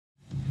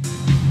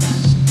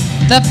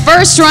The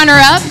first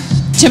runner-up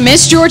to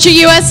Miss Georgia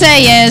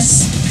USA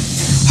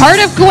is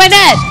Heart of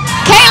Gwinnett,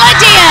 Kayla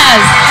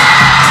Diaz.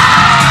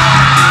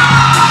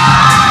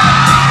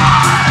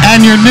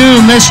 And your new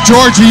Miss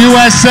Georgia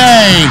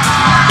USA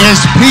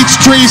is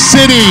Peachtree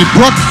City,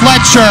 Brooke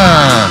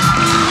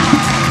Fletcher.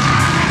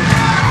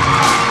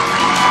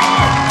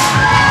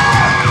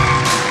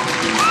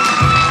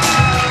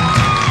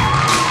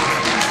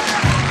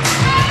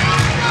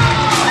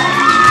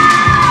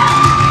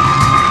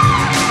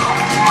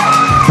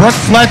 Brooke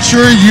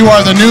Fletcher, you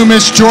are the new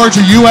Miss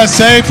Georgia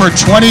USA for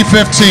 2015.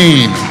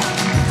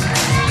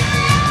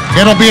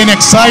 It'll be an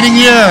exciting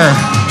year.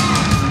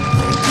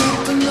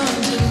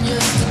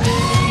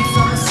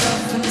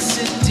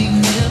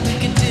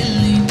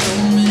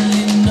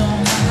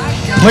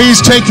 Please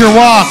take your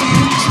walk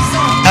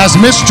as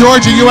Miss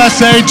Georgia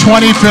USA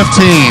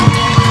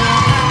 2015.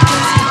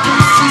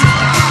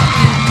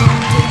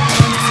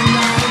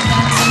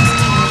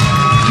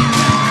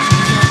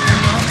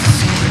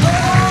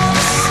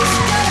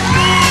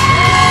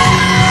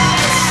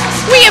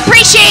 We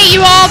appreciate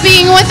you all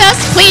being with us.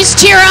 Please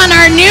cheer on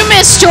our new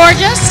Miss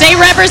Georgia State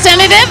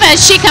Representative as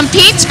she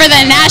competes for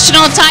the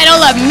national title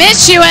of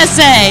Miss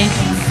USA.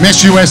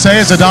 Miss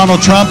USA is a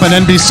Donald Trump and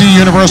NBC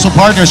Universal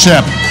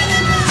partnership.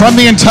 From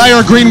the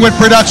entire Greenwood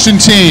production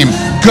team,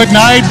 good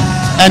night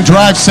and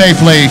drive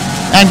safely,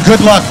 and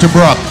good luck to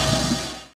Brooke.